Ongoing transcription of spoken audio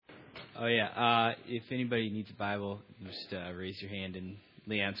Oh, yeah. If anybody needs a Bible, just raise your hand and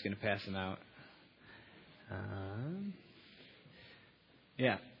Leanne's going to pass them out.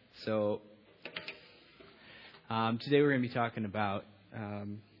 Yeah. So today we're going to be talking about.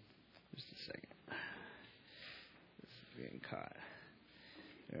 Just a second. This is getting caught.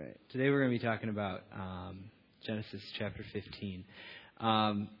 All right. Today we're going to be talking about Genesis chapter 15,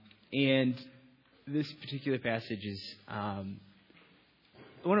 and this particular passage is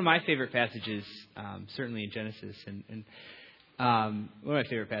one of my favorite passages, certainly in Genesis, and one of my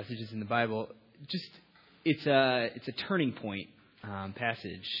favorite passages in the Bible. Just it's a turning point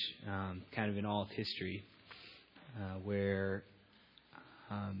passage, kind of in all of history, where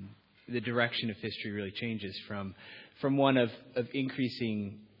the direction of history really changes from one of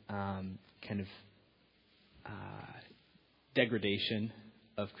increasing kind of degradation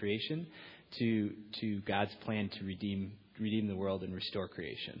of creation to God's plan to redeem the world and restore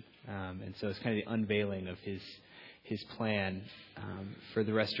creation. And so it's kind of the unveiling of his plan for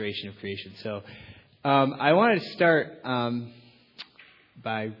the restoration of creation. So I wanted to start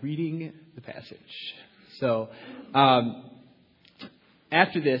by reading the passage. So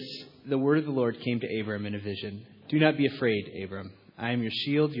after this, the word of the Lord came to Abram in a vision. "Do not be afraid, Abram. I am your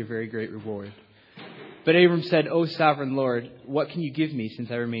shield, your very great reward." But Abram said, "O sovereign Lord, what can you give me since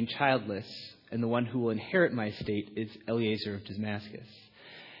I remain childless, and the one who will inherit my estate is Eliezer of Damascus?"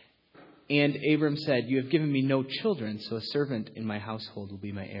 And Abram said, "You have given me no children, so a servant in my household will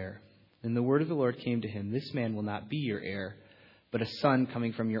be my heir." And the word of the Lord came to him, "This man will not be your heir, but a son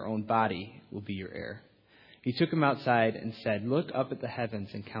coming from your own body will be your heir." He took him outside and said, "Look up at the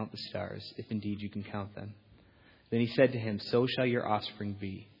heavens and count the stars, if indeed you can count them." Then he said to him, "So shall your offspring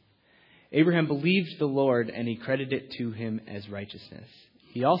be." Abraham believed the Lord, and he credited it to him as righteousness.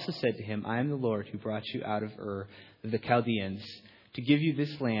 He also said to him, "I am the Lord who brought you out of Ur of the Chaldeans to give you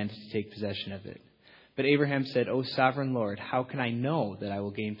this land to take possession of it." But Abraham said, "O sovereign Lord, how can I know that I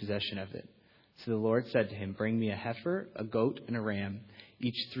will gain possession of it?" So the Lord said to him, "Bring me a heifer, a goat, and a ram,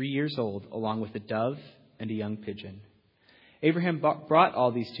 each 3 years old, along with a dove and a young pigeon." Abraham brought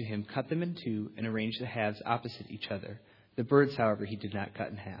all these to him, cut them in two, and arranged the halves opposite each other. The birds, however, he did not cut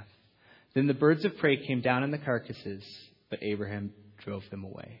in half. Then the birds of prey came down on the carcasses, but Abraham drove them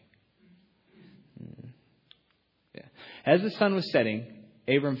away. Yeah. As the sun was setting,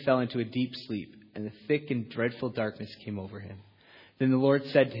 Abram fell into a deep sleep, and a thick and dreadful darkness came over him. Then the Lord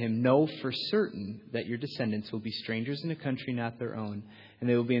said to him, "Know for certain that your descendants will be strangers in a country not their own, and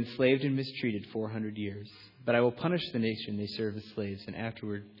they will be enslaved and mistreated 400 years. But I will punish the nation they serve as slaves, and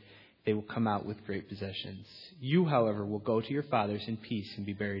afterward they will come out with great possessions. You, however, will go to your fathers in peace and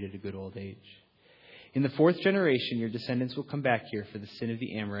be buried at a good old age. In the 4th generation, your descendants will come back here, for the sin of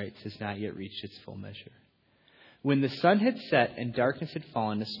the Amorites has not yet reached its full measure." When the sun had set and darkness had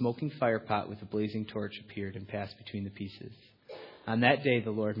fallen, a smoking firepot with a blazing torch appeared and passed between the pieces. On that day, the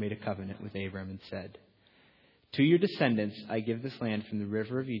Lord made a covenant with Abram and said, "To your descendants I give this land from the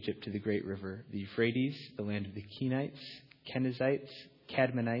river of Egypt to the great river, the Euphrates, the land of the Kenites, Kenizzites,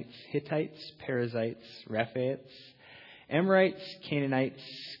 Cadmonites, Hittites, Perizzites, Rephaites, Amorites, Canaanites,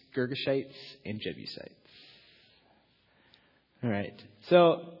 Girgashites, and Jebusites." All right.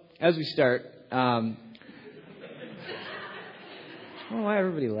 So as we start, I don't know why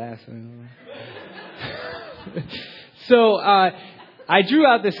everybody laughs. So I drew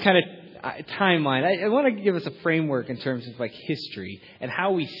out this kind of timeline. I want to give us a framework in terms of like history and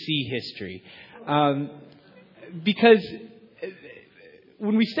how we see history, because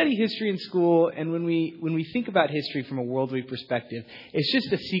when we study history in school and when we think about history from a worldly perspective, it's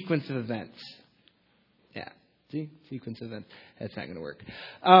just a sequence of events. Yeah, see, sequence of events. That's not going to work.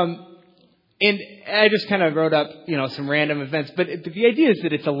 And I just kind of wrote up, some random events, but the idea is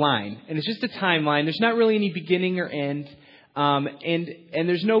that it's a line and it's just a timeline. There's not really any beginning or end. And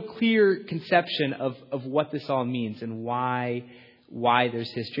there's no clear conception of what this all means and why there's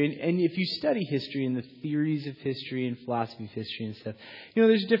history. And if you study history and the theories of history and philosophy of history and stuff,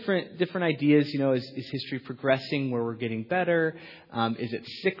 there's different ideas. Is history progressing where we're getting better? Is it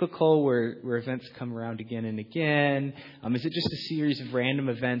cyclical where events come around again and again? Is it just a series of random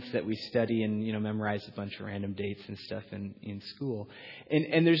events that we study and, memorize a bunch of random dates and stuff in school?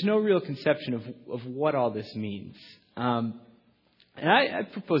 And there's no real conception of what all this means. And I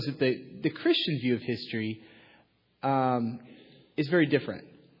propose that the Christian view of history is very different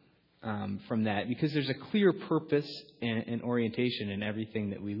from that, because there's a clear purpose and orientation in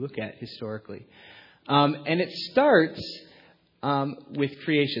everything that we look at historically. And it starts with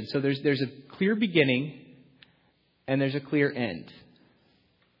creation. So there's a clear beginning and there's a clear end.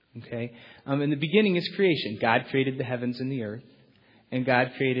 Okay? And the beginning is creation. God created the heavens and the earth. and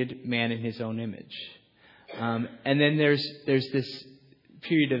God created man in his own image. And then there's this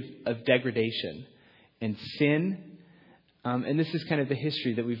period of degradation and sin. And this is kind of the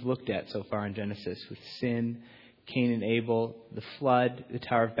history that we've looked at so far in Genesis, with sin, Cain and Abel, the flood, the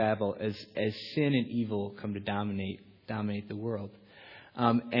Tower of Babel, as sin and evil come to dominate the world.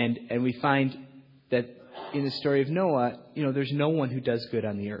 And we find that in the story of Noah, there's no one who does good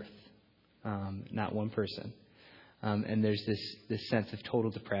on the earth. Not one person. And there's this sense of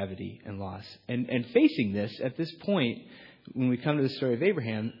total depravity and loss. And facing this, at this point, when we come to the story of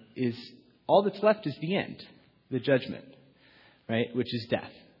Abraham, is all that's left is the end, the judgment, right? Which is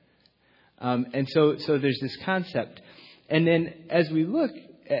death. And so there's this concept. And then as we look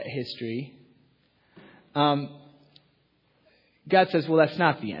at history, God says, well, that's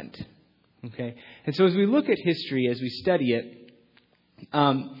not the end. Okay? And so as we look at history, as we study it,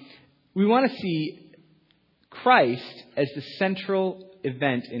 we want to see Christ as the central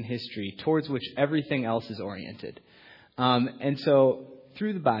event in history towards which everything else is oriented. And so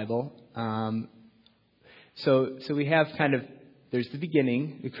through the Bible, so we have there's the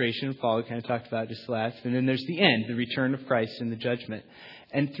beginning, the creation of Paul, we kind of talked about just last, and then there's the end, the return of Christ and the judgment.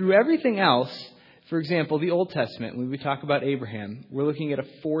 And through everything else, for example, the Old Testament, when we talk about Abraham, we're looking at a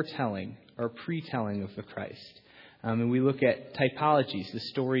foretelling or pre-telling of the Christ. And we look at typologies, the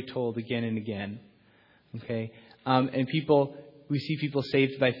story told again and again. Okay? And we see people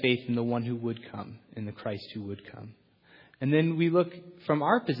saved by faith in the one who would come, in the Christ who would come. And then we look from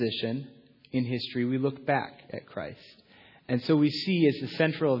our position in history, we look back at Christ. And so we see as the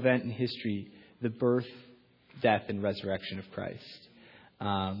central event in history the birth, death, and resurrection of Christ,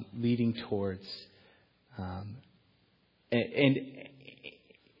 leading towards, and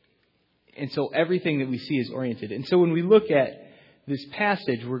so everything that we see is oriented. And so when we look at this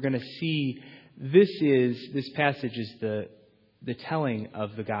passage, we're going to see this passage is the telling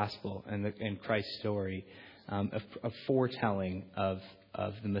of the gospel and Christ's story, a foretelling of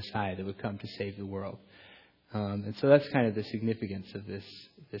the Messiah that would come to save the world. And so that's kind of the significance of this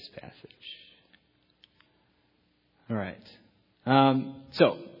passage. All right.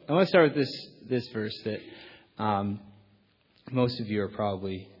 So I want to start with this verse that most of you are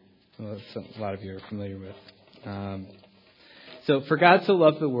probably, a lot of you are familiar with. So, for God so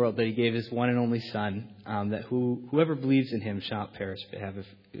loved the world that he gave his one and only Son, that whoever believes in him shall not perish but have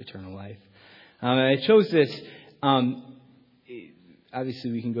eternal life. And I chose this.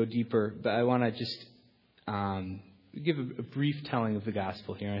 Obviously, we can go deeper, but I want to just give a brief telling of the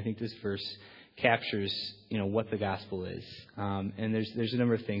gospel here. And I think this verse captures, what the gospel is. And there's a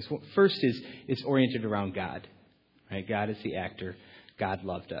number of things. Well, first is it's oriented around God. Right? God is the actor. God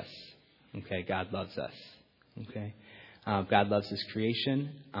loved us. Okay, God loves us. Okay. God loves his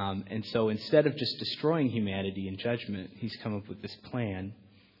creation. And so instead of just destroying humanity in judgment, he's come up with this plan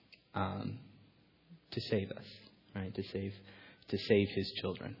to save us, right? To save his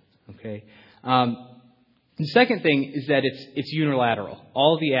children. Okay. The second thing is that it's unilateral.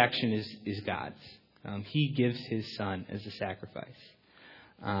 All the action is God's. He gives his Son as a sacrifice.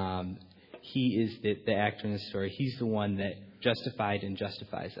 He is the actor in the story. He's the one that justified and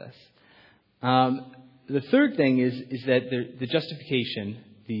justifies us. The third thing is that the justification,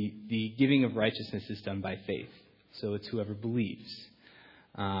 the giving of righteousness is done by faith. So it's whoever believes.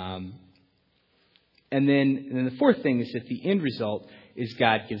 And then the fourth thing is that the end result is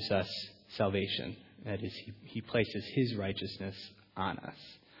God gives us salvation. That is, he places his righteousness on us.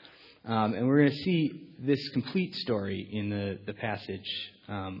 And we're going to see this complete story in the passage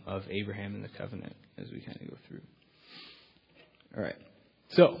of Abraham and the covenant as we kind of go through. All right.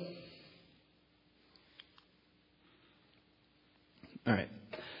 So,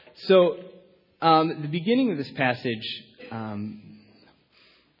 the beginning of this passage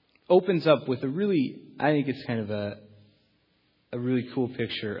opens up with I think it's kind of a really cool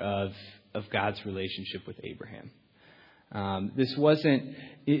picture of God's relationship with Abraham. This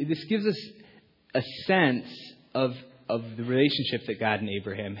gives us a sense of the relationship that God and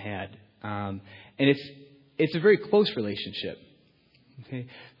Abraham had. And it's a very close relationship. Okay?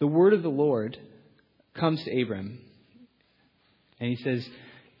 The word of the Lord comes to Abram, and he says,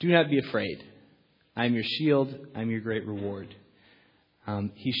 "Do not be afraid. I'm your shield. I'm your great reward."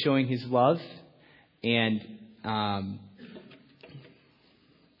 He's showing his love, and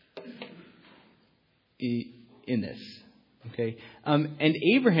in this. Okay? And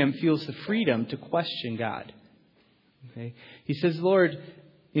Abraham feels the freedom to question God. Okay? He says, "Lord,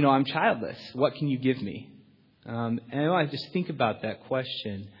 I'm childless. What can you give me?" And I want to just think about that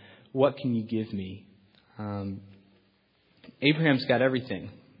question. What can you give me? Abraham's got everything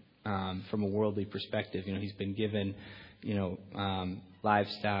from a worldly perspective. He's been given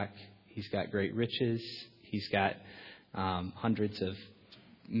livestock. He's got great riches. He's got hundreds of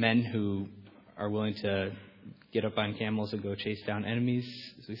men who are willing to get up on camels and go chase down enemies,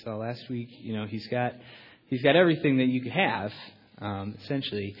 as we saw last week. He's got everything that you could have,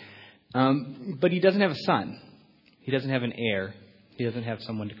 essentially. But he doesn't have a son. He doesn't have an heir. He doesn't have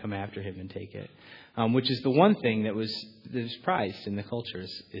someone to come after him and take it, which is the one thing that was prized in the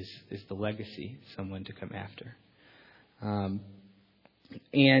cultures is the legacy, someone to come after.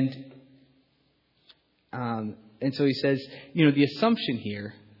 And so he says, the assumption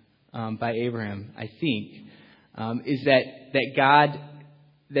here by Abraham, I think, is that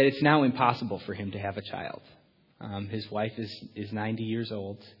it's now impossible for him to have a child. His wife is 90 years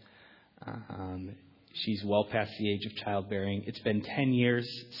old. She's well past the age of childbearing. It's been 10 years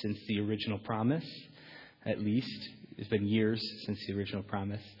since the original promise, at least. It's been years since the original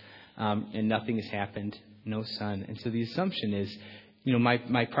promise. And nothing has happened, no son. And so the assumption is,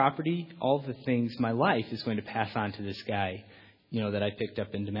 my property, all the things, my life is going to pass on to this guy, that I picked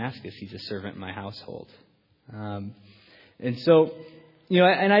up in Damascus. He's a servant in my household. And so,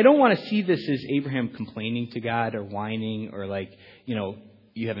 and I don't want to see this as Abraham complaining to God or whining or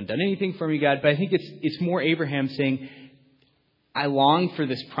you haven't done anything for me, God. But I think it's more Abraham saying, I long for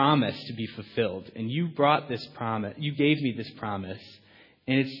this promise to be fulfilled. And you brought this promise. You gave me this promise.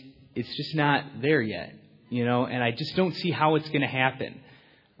 And it's just not there yet, and I just don't see how it's going to happen.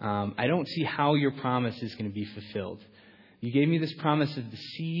 I don't see how your promise is going to be fulfilled. You gave me this promise of the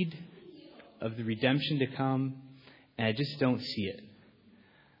seed, of the redemption to come, and I just don't see it.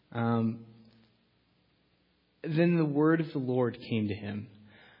 Then the word of the Lord came to him.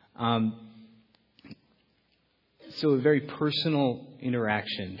 So a very personal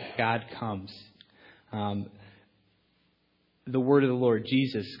interaction. God comes. The word of the Lord,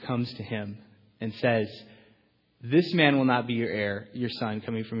 Jesus, comes to him and says, this man will not be your heir, your son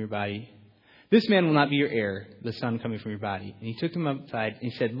coming from your body. This man will not be your heir, the son coming from your body. And he took him outside and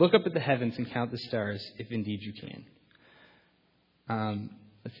he said, look up at the heavens and count the stars, if indeed you can.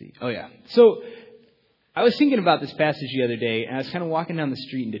 Let's see. Oh, yeah. So I was thinking about this passage the other day, and I was kind of walking down the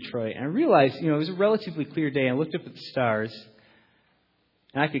street in Detroit, and I realized, it was a relatively clear day. I looked up at the stars,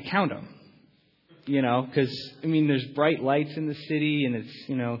 and I could count them. Because, there's bright lights in the city, and it's,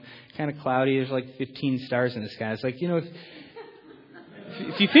 kind of cloudy. There's 15 stars in the sky. It's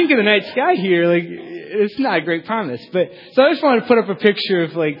if you think of the night sky here, it's not a great promise. So I just wanted to put up a picture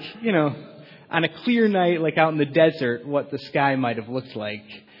of, on a clear night, out in the desert, what the sky might have looked like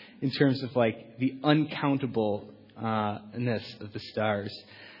in terms of, the uncountableness of the stars.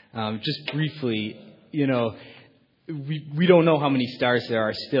 Just briefly, we don't know how many stars there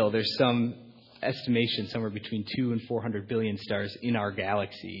are still. There's some estimation somewhere between 200 and 400 billion stars in our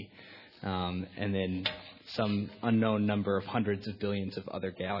galaxy, and then some unknown number of hundreds of billions of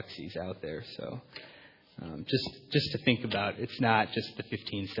other galaxies out there. So just to think about, it's not just the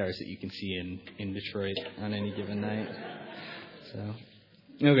 15 stars that you can see in Detroit on any given night. So,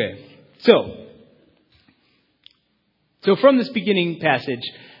 okay. So from this beginning passage,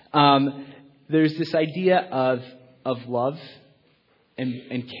 there's this idea of love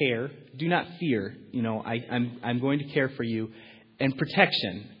and care. Do not fear. I'm going to care for you. And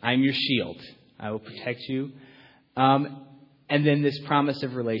protection. I'm your shield. I will protect you. And then this promise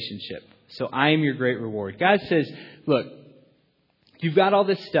of relationship. So I am your great reward. God says, look, you've got all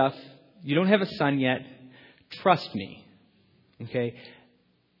this stuff. You don't have a son yet. Trust me. Okay?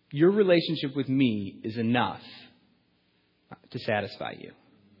 Your relationship with me is enough to satisfy you.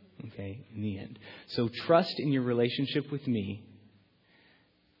 Okay? In the end. So trust in your relationship with me,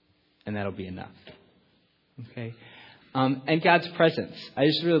 and that'll be enough. Okay? And God's presence. I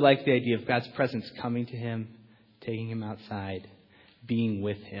just really like the idea of God's presence coming to him, taking him outside, being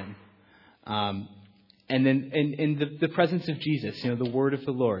with him. And then the presence of Jesus, the word of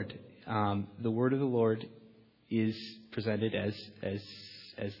the Lord. The word of the Lord is presented as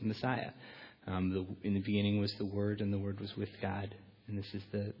the Messiah. In the beginning was the Word, and the Word was with God. And this is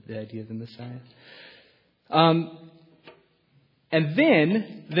the idea of the Messiah. And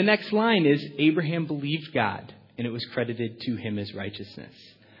then the next line is, Abraham believed God, and it was credited to him as righteousness.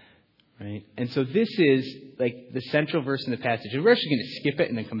 Right? And so this is the central verse in the passage. And we're actually going to skip it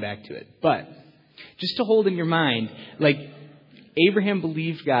and then come back to it. But just to hold in your mind, Abraham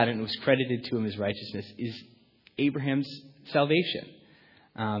believed God and it was credited to him as righteousness is Abraham's salvation.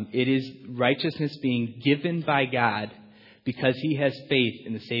 It is righteousness being given by God because he has faith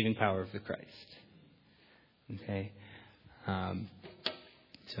in the saving power of the Christ. Okay?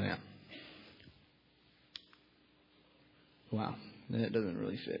 So, yeah. Wow. That doesn't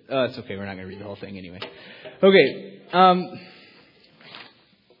really fit. Oh, it's okay. We're not going to read the whole thing anyway. Okay.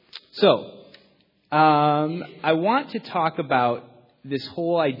 I want to talk about this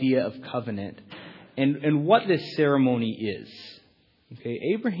whole idea of covenant and what this ceremony is. Okay,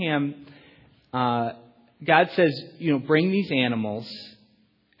 Abraham, God says, bring these animals,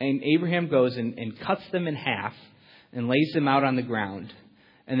 and Abraham goes and cuts them in half and lays them out on the ground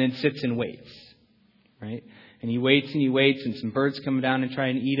and then sits and waits, right? And he waits, and some birds come down and try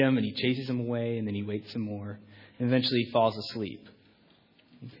and eat him, and he chases them away, and then he waits some more, and eventually he falls asleep.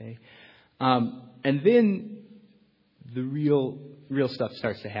 Okay, and then the real stuff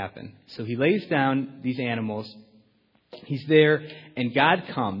starts to happen. So he lays down these animals. He's there, and God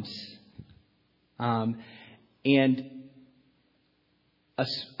comes, and a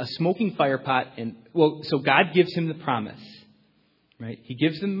smoking fire pot, so God gives him the promise, right? He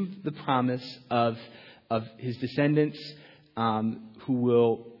gives him the promise of his descendants who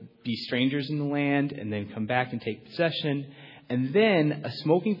will be strangers in the land and then come back and take possession. And then a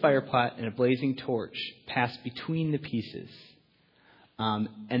smoking fire pot and a blazing torch pass between the pieces.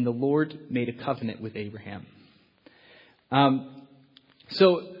 And the Lord made a covenant with Abraham.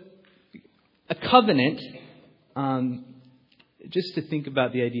 So a covenant, just to think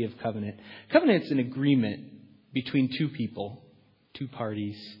about the idea of covenant. Covenant's an agreement between two people, two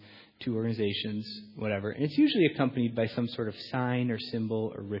parties, two organizations, whatever. And it's usually accompanied by some sort of sign or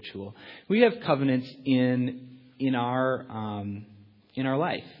symbol or ritual. We have covenants in our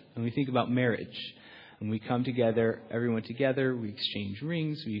life. When we think about marriage, and we come together, everyone together, we exchange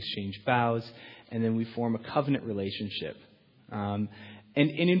rings, we exchange vows, and then we form a covenant relationship. And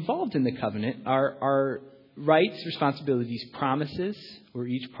involved in the covenant are rights, responsibilities, promises, where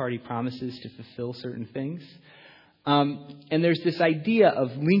each party promises to fulfill certain things. And there's this idea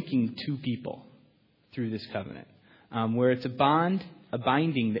of linking two people through this covenant, where it's a bond, a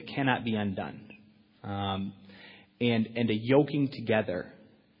binding that cannot be undone, and a yoking together.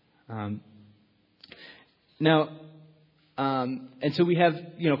 And so we have,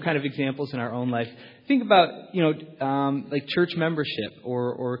 kind of examples in our own life. Think about, like church membership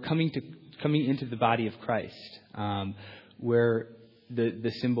or coming into the body of Christ, where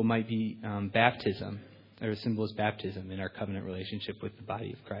the symbol might be baptism. Or a symbol is baptism in our covenant relationship with the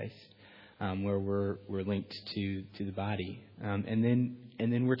body of Christ, where we're linked to the body, and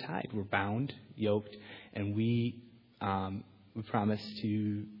then we're tied, we're bound, yoked, and we promise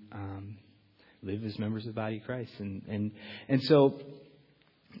to live as members of the body of Christ, and so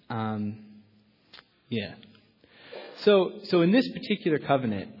yeah. So in this particular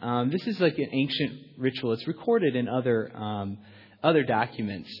covenant, this is like an ancient ritual. It's recorded in other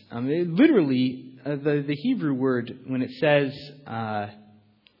documents. Literally, the Hebrew word, when it says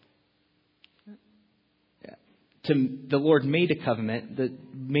the Lord made a covenant,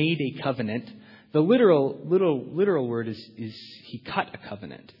 the literal word is He cut a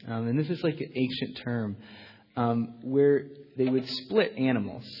covenant, and this is like an ancient term where they would split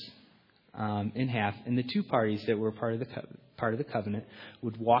animals in half, and the two parties that were part of the covenant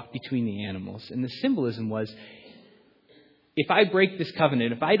would walk between the animals, and the symbolism was, if I break this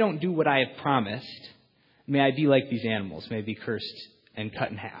covenant, if I don't do what I have promised, may I be like these animals, may I be cursed and cut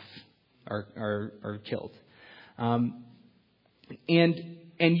in half or killed. And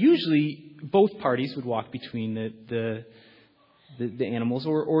usually both parties would walk between the animals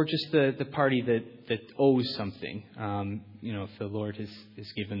or just the party that owes something. If the Lord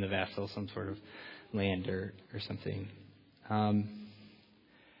has given the vassal some sort of land or something.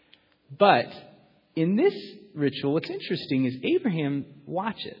 But in this ritual, what's interesting is Abraham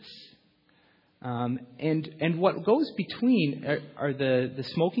watches. And what goes between are the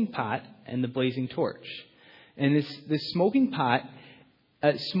smoking pot and the blazing torch. And this smoking pot,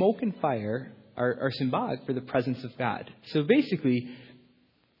 smoke and fire are symbolic for the presence of God. So basically,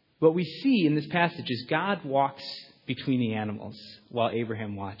 what we see in this passage is God walks between the animals while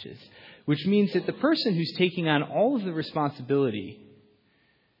Abraham watches, which means that the person who's taking on all of the responsibility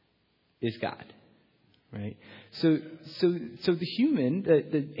is God. Right? So the human,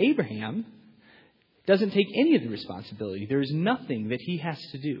 the Abraham, doesn't take any of the responsibility. There is nothing that he has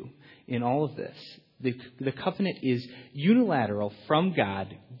to do in all of this. The covenant is unilateral from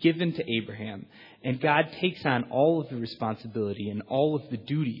God, given to Abraham, and God takes on all of the responsibility and all of the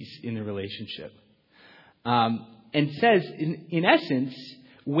duties in the relationship, and says, in essence,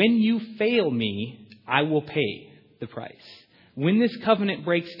 when you fail me, I will pay the price. When this covenant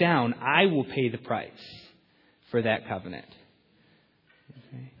breaks down, I will pay the price for that covenant.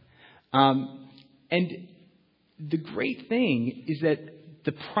 Okay. And the great thing is that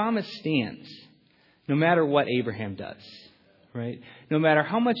the promise stands no matter what Abraham does. right? No matter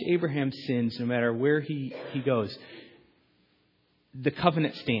how much Abraham sins, no matter where he goes, the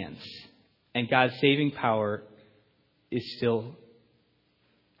covenant stands. And God's saving power is still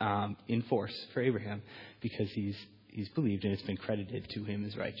in force for Abraham because he's believed and it's been credited to him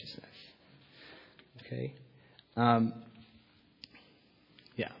as righteousness. Okay?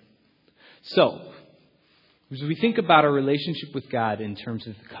 So, as we think about our relationship with God in terms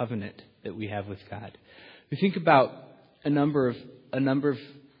of the covenant that we have with God, we think about a number of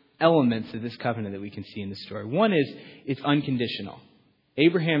elements of this covenant that we can see in the story. One is it's unconditional.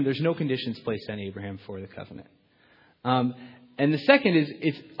 Abraham, there's no conditions placed on Abraham for the covenant. And the second is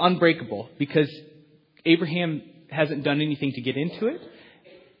it's unbreakable because Abraham hasn't done anything to get into it,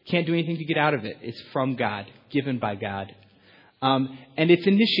 can't do anything to get out of it. It's from God, given by God. And it's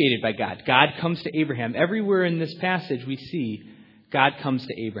initiated by God. God comes to Abraham. Everywhere in this passage we see God comes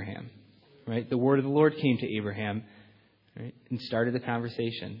to Abraham. Right? The word of the Lord came to Abraham, right, and started the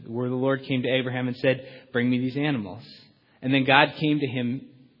conversation. The word of the Lord came to Abraham and said, "Bring me these animals." And then God came to him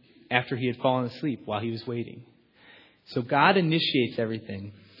after he had fallen asleep while he was waiting. So God initiates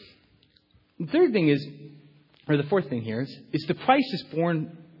everything. The third thing is, or the fourth thing here is the price is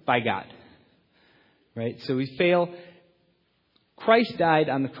borne by God. Right? So we fail. Christ died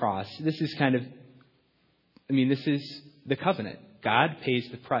on the cross. This is this is the covenant. God pays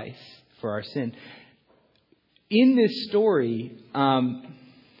the price for our sin. In this story, I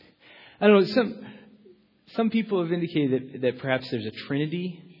don't know, some people have indicated that perhaps there's a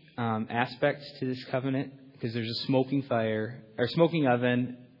Trinity aspect to this covenant because there's a smoking fire, or smoking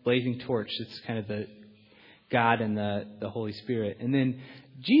oven, blazing torch. It's kind of the God and the Holy Spirit. And then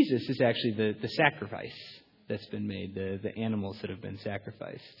Jesus is actually the sacrifice that's been made, the animals that have been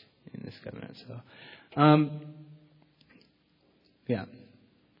sacrificed in this covenant. So, yeah.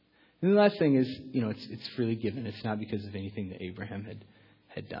 And the last thing is, it's freely given. It's not because of anything that Abraham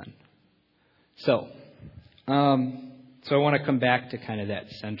had done. So I want to come back to kind of that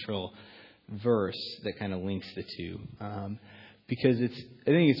central verse that kind of links the two, because I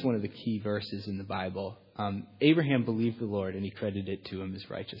think it's one of the key verses in the Bible. Abraham believed the Lord, and he credited it to him as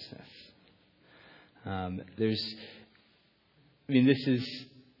righteousness. It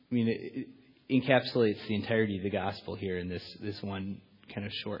encapsulates the entirety of the gospel here in this one kind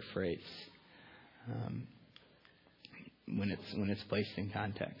of short phrase, when it's placed in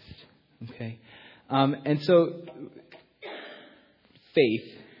context. Okay, and so faith,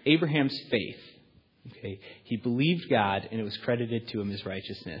 Abraham's faith. Okay, he believed God, and it was credited to him as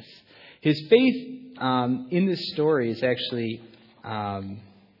righteousness. His faith in this story is actually.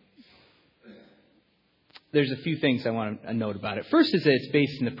 There's a few things I want to note about it. First is that it's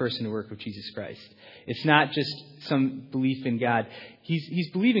based in the person and work of Jesus Christ. It's not just some belief in God. He's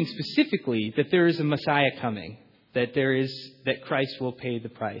believing specifically that there is a Messiah coming, that Christ will pay the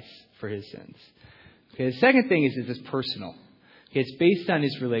price for his sins. Okay, the second thing is it's personal. Okay, it's based on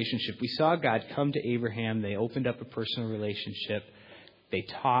his relationship. We saw God come to Abraham. They opened up a personal relationship. They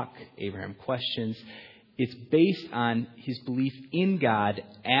talk. Abraham questions. It's based on his belief in God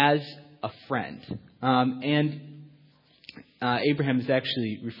as a friend. Abraham is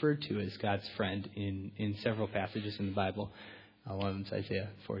actually referred to as God's friend in several passages in the Bible. One of them is Isaiah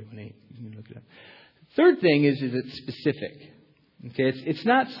 41:8. You can look it up. Third thing is it's specific. Okay, it's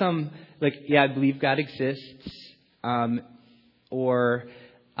not some I believe God exists, or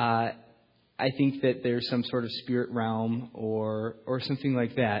I think that there's some sort of spirit realm or something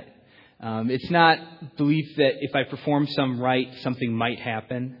like that. It's not belief that if I perform some rite, something might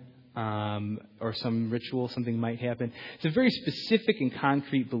happen. Or some ritual, something might happen. It's a very specific and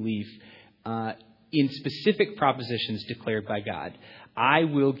concrete belief in specific propositions declared by God. I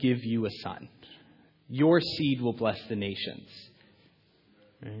will give you a son. Your seed will bless the nations.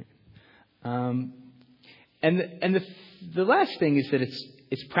 Right? And the last thing is that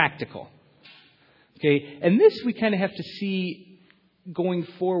it's practical. Okay, and this we kind of have to see going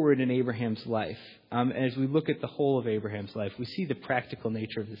forward in Abraham's life. As we look at the whole of Abraham's life, we see the practical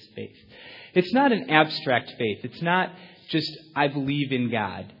nature of his faith. It's not an abstract faith. It's not just, I believe in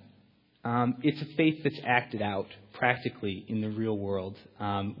God. It's a faith that's acted out practically in the real world,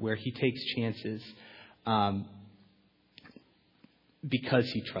 where he takes chances because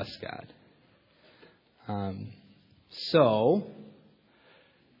he trusts God.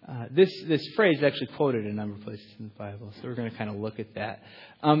 This phrase is actually quoted in a number of places in the Bible, so we're going to kind of look at that.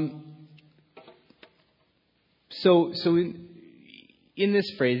 So in this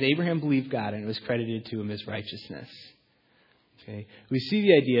phrase, Abraham believed God, and it was credited to him as righteousness. Okay, we see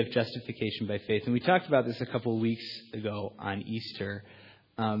the idea of justification by faith, and we talked about this a couple of weeks ago on Easter.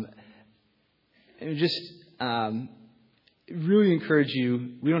 really encourage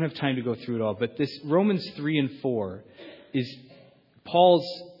you, we don't have time to go through it all, but this Romans 3 and 4 is Paul's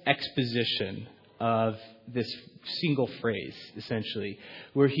exposition of this single phrase, essentially,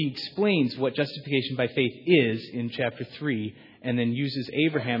 where he explains what justification by faith is in chapter 3 and then uses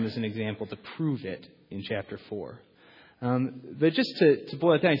Abraham as an example to prove it in chapter 4. But just to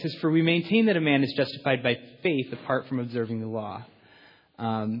boil it down, he says, "For we maintain that a man is justified by faith apart from observing the law.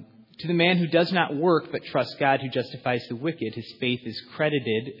 To the man who does not work but trusts God who justifies the wicked, his faith is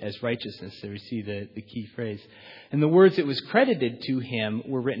credited as righteousness." There we see the key phrase. "And the words that was credited to him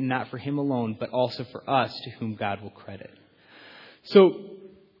were written not for him alone, but also for us, to whom God will credit." So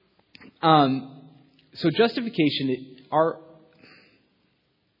justification,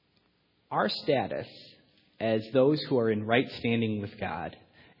 our status as those who are in right standing with God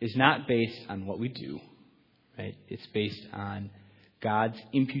is not based on what we do, right? It's based on God's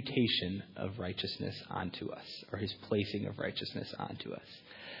imputation of righteousness onto us, or his placing of righteousness onto us.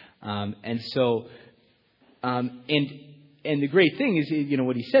 And the great thing is,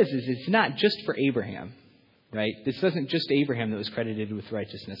 what he says is it's not just for Abraham, right? This wasn't just Abraham that was credited with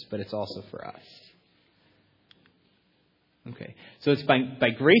righteousness, but it's also for us. Okay, so it's by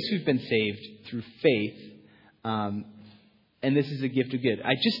grace we've been saved through faith, and this is a gift of good.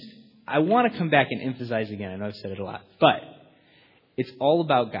 I want to come back and emphasize again. I know I've said it a lot, but it's all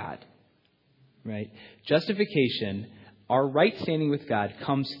about God, right? Justification, our right standing with God,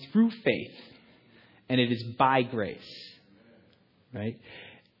 comes through faith, and it is by grace, right?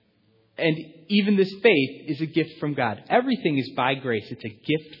 And even this faith is a gift from God. Everything is by grace. It's a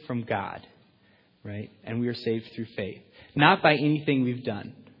gift from God, right? And we are saved through faith, not by anything we've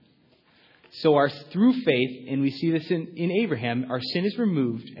done. So through faith, and we see this in Abraham, our sin is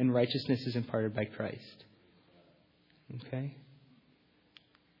removed and righteousness is imparted by Christ. Okay?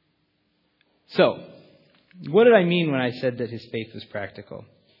 So, what did I mean when I said that his faith was practical?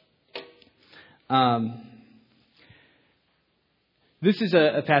 This is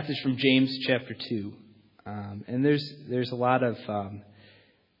a passage from James chapter 2. And there's a lot of...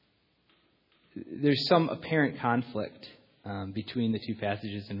 there's some apparent conflict between the two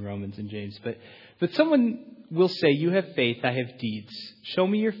passages in Romans and James. But someone will say, "You have faith, I have deeds. Show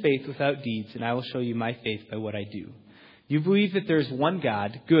me your faith without deeds, and I will show you my faith by what I do. You believe that there is one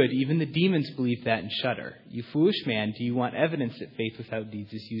God. Good, even the demons believe that and shudder. You foolish man, do you want evidence that faith without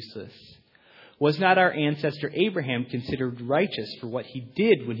deeds is useless? Was not our ancestor Abraham considered righteous for what he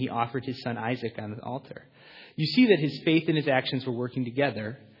did when he offered his son Isaac on the altar? You see that his faith and his actions were working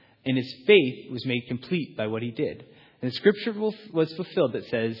together, and his faith was made complete by what he did. And the scripture was fulfilled that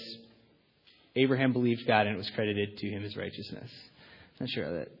says, Abraham believed God and it was credited to him as righteousness." Not sure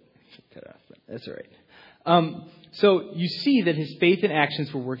how that cut off, but that's all right. So you see that his faith and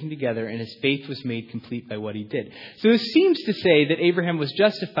actions were working together, and his faith was made complete by what he did. So this seems to say that Abraham was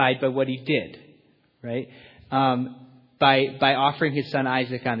justified by what he did, right? By offering his son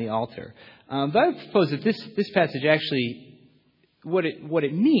Isaac on the altar. But I propose that this passage actually, what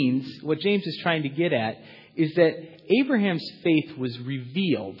it means, what James is trying to get at, is that Abraham's faith was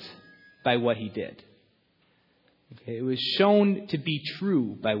revealed by what he did. Okay, it was shown to be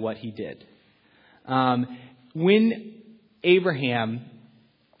true by what he did. When Abraham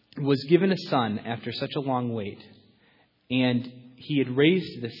was given a son after such a long wait, and he had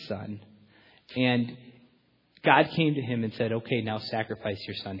raised this son, and God came to him and said, "Okay, now sacrifice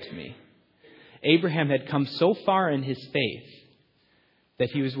your son to me." Abraham had come so far in his faith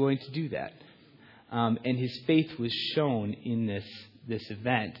that he was willing to do that. And his faith was shown in this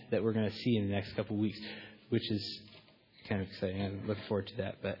event that we're going to see in the next couple of weeks, which is kind of exciting. I'm looking forward to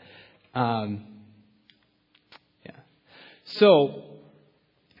that. But yeah. So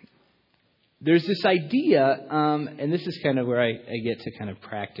there's this idea, and this is kind of where I get to kind of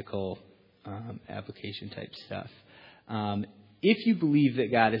practical application type stuff. If you believe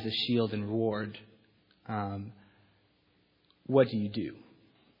that God is a shield and reward, what do you do?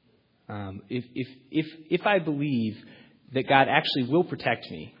 If I believe that God actually will protect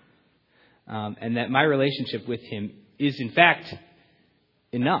me, and that my relationship with him is in fact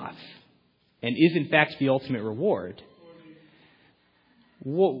enough, and is in fact the ultimate reward,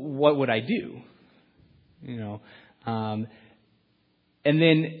 what would I do? And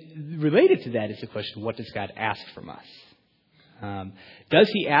then related to that is the question, what does God ask from us? Does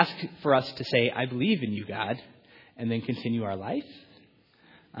he ask for us to say, "I believe in you, God," and then continue our life?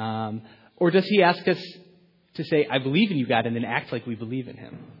 Or does he ask us to say, "I believe in you, God," and then act like we believe in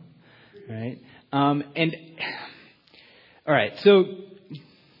him? Right? All right. So,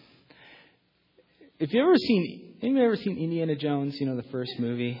 if you anyone ever seen Indiana Jones? The first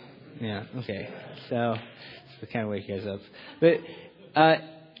movie? Yeah. Okay. So, to kind of wake you guys up. But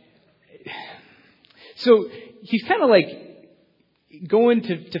so he's kind of like going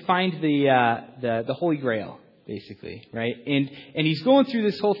to find the Holy Grail, basically, right? And he's going through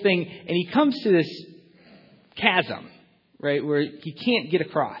this whole thing, and he comes to this chasm, right, where he can't get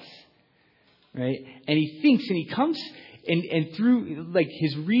across, right? And he thinks, and he comes, and through like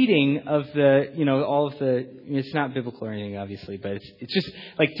his reading of all of the, it's not biblical or anything, obviously, but it's just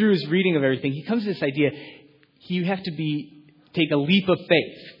like through his reading of everything, he comes to this idea: you have to take a leap of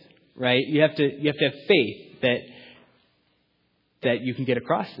faith, right? You have to have faith that you can get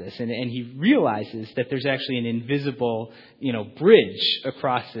across this. And he realizes that there's actually an invisible, bridge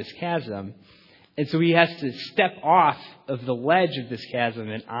across this chasm. And so he has to step off of the ledge of this chasm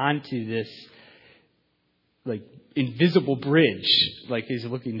and onto this, like, invisible bridge, like he's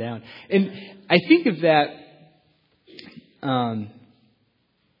looking down. And I think of that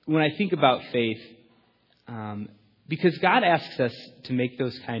when I think about faith, because God asks us to make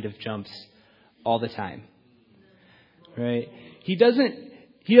those kind of jumps all the time, right? He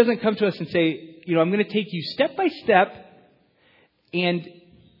doesn't come to us and say, I'm going to take you step by step and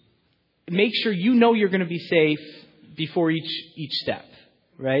make sure you're going to be safe before each step,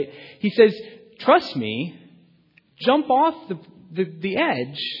 right? He says, trust me, jump off the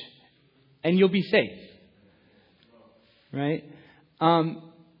edge, and you'll be safe, right?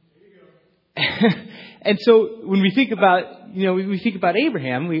 And so when we think about, we think about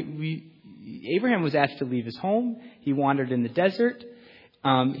Abraham, Abraham was asked to leave his home. He wandered in the desert.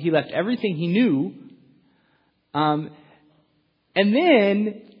 He left everything he knew. And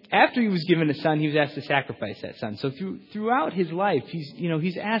then after he was given a son, he was asked to sacrifice that son. So throughout his life,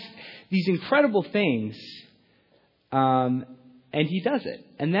 he's asked these incredible things. And he does it.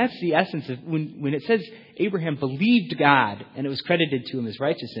 And that's the essence of when it says Abraham believed God and it was credited to him as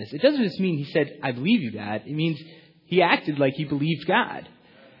righteousness. It doesn't just mean he said, I believe you, God. It means he acted like he believed God.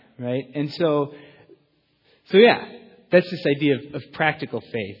 Right? And so yeah, that's this idea of practical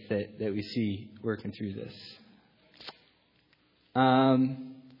faith that we see working through this.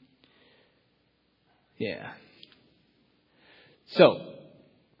 Yeah. So,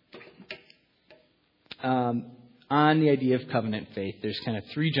 on the idea of covenant faith, there's kind of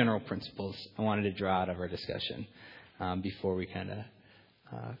three general principles I wanted to draw out of our discussion before we kind of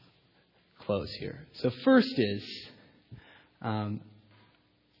close here. So first is,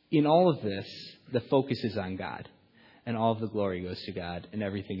 in all of this, the focus is on God, and all of the glory goes to God, and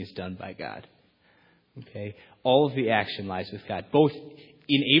everything is done by God. Okay? All of the action lies with God, both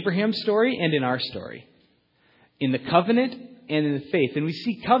in Abraham's story and in our story, in the covenant and in the faith. And we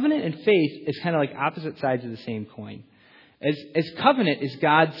see covenant and faith as kind of like opposite sides of the same coin. As covenant is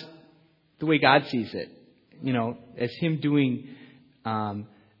the way God sees it, as Him doing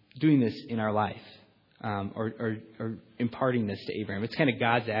this in our life. Or imparting this to Abraham. It's kind of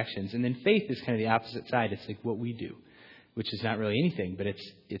God's actions. And then faith is kind of the opposite side. It's like what we do, which is not really anything, but it's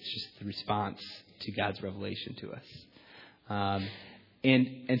just the response to God's revelation to us.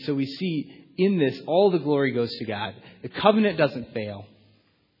 And so we see in this, all the glory goes to God. The covenant doesn't fail.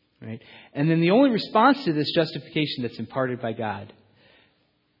 Right? And then the only response to this justification that's imparted by God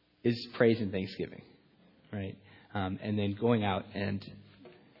is praise and thanksgiving. Right? And then going out and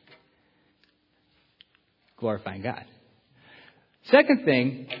glorifying God. Second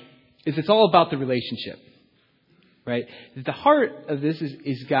thing is it's all about the relationship, right? The heart of this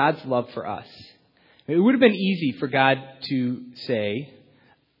is God's love for us. It would have been easy for God to say,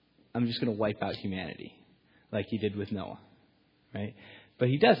 I'm just going to wipe out humanity like He did with Noah, right? But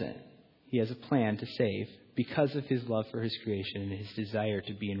He doesn't. He has a plan to save because of His love for His creation and His desire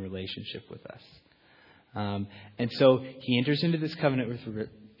to be in relationship with us. And so He enters into this covenant with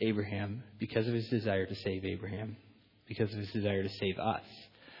Abraham because of His desire to save Abraham, because of His desire to save us.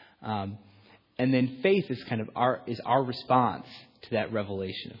 And then faith is kind of our response to that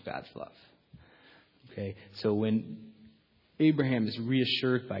revelation of God's love. Okay, so when Abraham is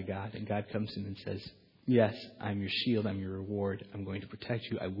reassured by God and God comes in and says, yes, I'm your shield, I'm your reward, I'm going to protect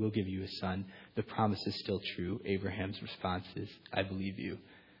you, I will give you a son, the promise is still true. Abraham's response is, I believe you,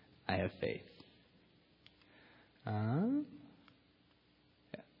 I have faith. And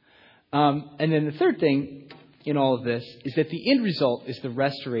then the third thing in all of this is that the end result is the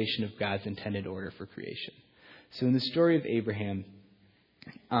restoration of God's intended order for creation. So in the story of Abraham,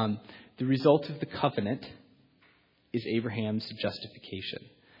 the result of the covenant is Abraham's justification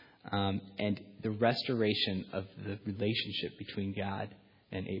and the restoration of the relationship between God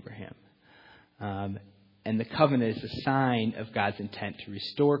and Abraham. And the covenant is a sign of God's intent to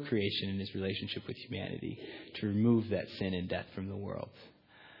restore creation in His relationship with humanity, to remove that sin and death from the world.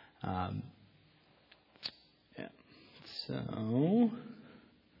 So,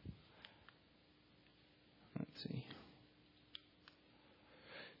 let's see.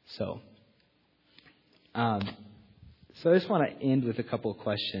 So I just want to end with a couple of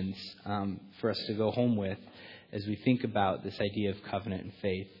questions for us to go home with as we think about this idea of covenant and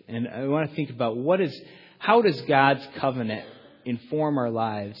faith. And I want to think about how does God's covenant inform our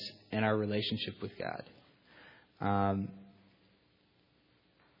lives and our relationship with God?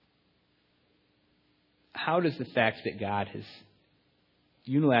 How does the fact that God has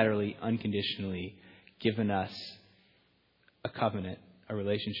unilaterally, unconditionally given us a covenant, a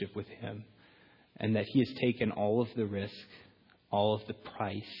relationship with Him, and that He has taken all of the risk, all of the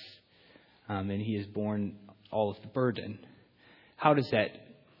price, and He has borne all of the burden, how does that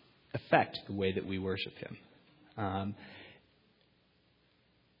affect the way that we worship Him?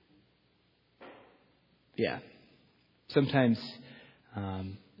 Sometimes I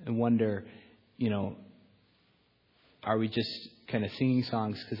wonder, are we just kind of singing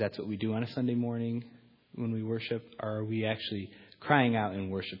songs because that's what we do on a Sunday morning when we worship? Or are we actually crying out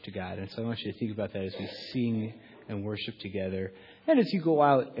in worship to God? And so I want you to think about that as we sing and worship together, and as you go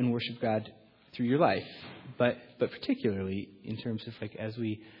out and worship God through your life. But particularly in terms of as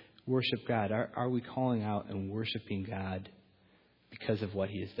we worship God, are we calling out and worshiping God because of what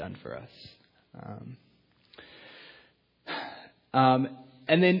He has done for us?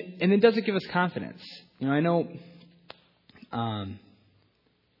 And then does it give us confidence? I know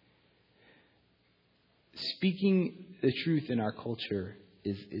speaking the truth in our culture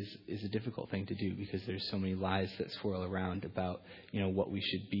is a difficult thing to do because there's so many lies that swirl around about what we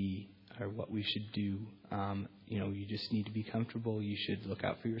should be or what we should do. You just need to be comfortable. You should look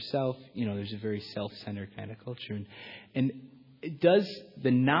out for yourself. There's a very self-centered kind of culture. And does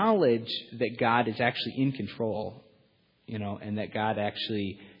the knowledge that God is actually in control, and that God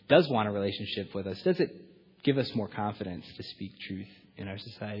actually does want a relationship with us, does it give us more confidence to speak truth in our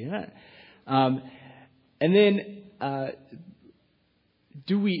society? And then,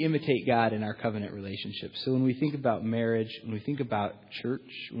 do we imitate God in our covenant relationships? So when we think about marriage, when we think about church,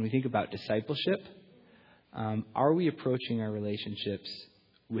 when we think about discipleship, are we approaching our relationships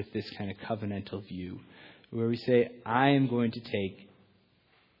with this kind of covenantal view, where we say, I am going to take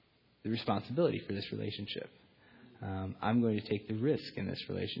the responsibility for this relationship. I'm going to take the risk in this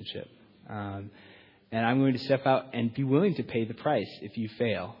relationship. And I'm going to step out and be willing to pay the price if you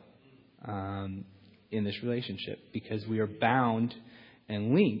fail in this relationship, because we are bound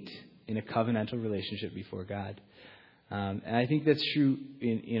and linked in a covenantal relationship before God. And I think that's true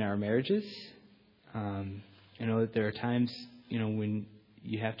in our marriages. That there are times, when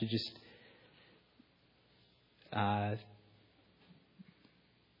you have to just,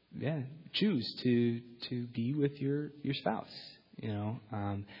 choose to be with your spouse,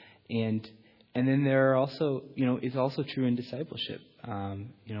 and then there are also, it's also true in discipleship.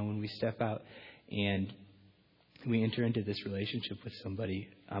 When we step out and we enter into this relationship with somebody,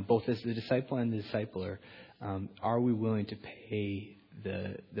 both as the disciple and the discipler, are we willing to pay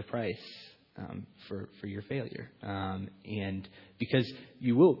the price for your failure? And because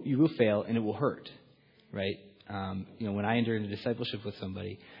you will fail and it will hurt, right? When I enter into discipleship with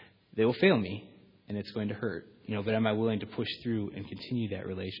somebody, they will fail me and it's going to hurt. But am I willing to push through and continue that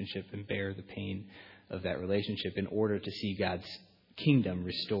relationship and bear the pain of that relationship in order to see God's kingdom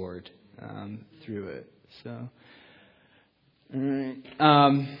restored through it? So, and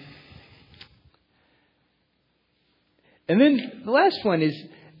then the last one is,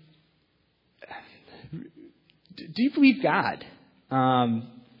 do you believe God?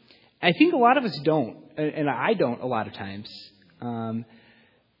 I think a lot of us don't, and I don't a lot of times.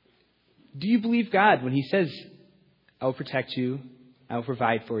 Do you believe God when He says, I will protect you, I will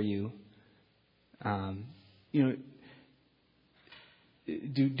provide for you? Do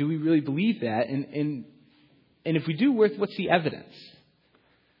we really believe that? And if we do, what's the evidence?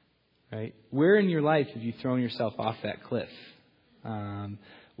 Right? Where in your life have you thrown yourself off that cliff?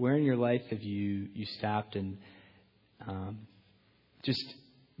 Where in your life have you stopped and just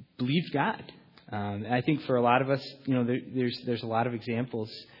believed God? And I think for a lot of us, there's a lot of examples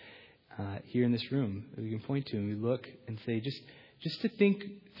here in this room that we can point to, and we look and say, just to think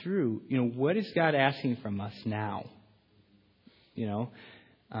through, what is God asking from us now? I've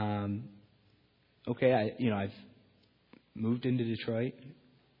moved into Detroit.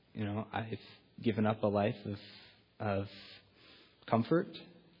 I've given up a life of comfort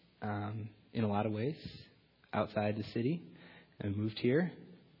in a lot of ways outside the city and moved here.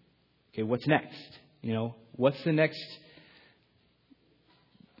 Okay, what's next? What's the next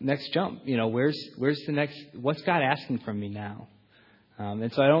jump? Where's the next? What's God asking from me now?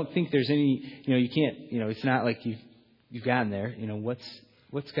 And so I don't think there's any. You can't. It's not like you've you've gotten there.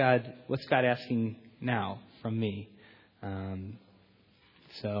 What's God asking now from me? And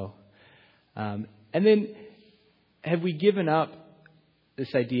then have we given up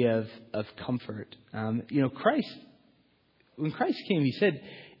this idea of comfort? Christ, when Christ came, he said,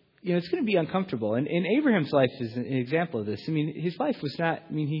 it's going to be uncomfortable. And Abraham's life is an example of this. His life was not,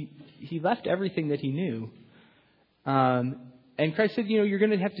 he left everything that he knew. And Christ said, you're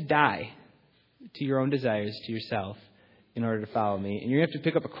going to have to die to your own desires, to yourself, in order to follow me. And you're going to have to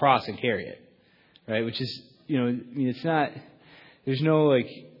pick up a cross and carry it. Right? Which is, it's not, there's no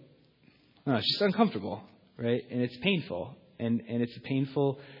it's just uncomfortable. Right? And it's painful. And it's a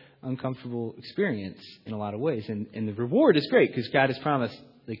painful, uncomfortable experience in a lot of ways. And the reward is great because God has promised,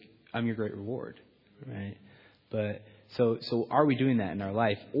 I'm your great reward. Right? But so are we doing that in our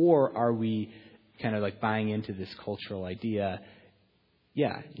life? Or are we kind of buying into this cultural idea?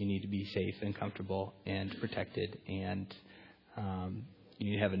 Yeah, you need to be safe and comfortable and protected, and you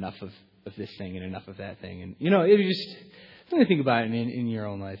need to have enough of this thing and enough of that thing. And if you just something to think about in your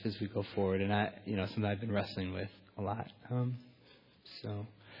own life as we go forward. And something I've been wrestling with a lot.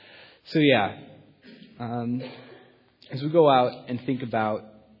 As we go out and think about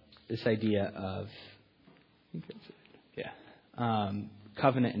this idea of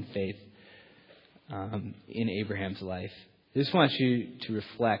covenant and faith in Abraham's life, I just want you to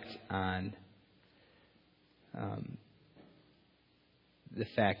reflect on the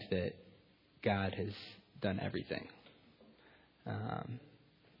fact that God has done everything,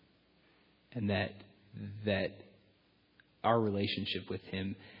 and that our relationship with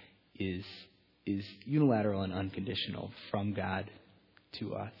Him is unilateral and unconditional from God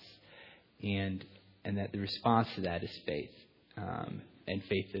to us, and that the response to that is faith, and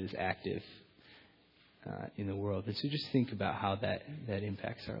faith that is active in the world. And so just think about how that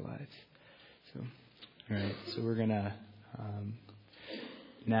impacts our lives. So, all right. So we're gonna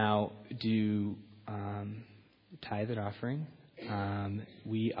now do tithe and offering.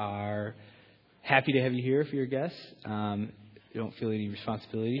 We are happy to have you here if you're a guest. You don't feel any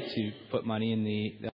responsibility to put money in the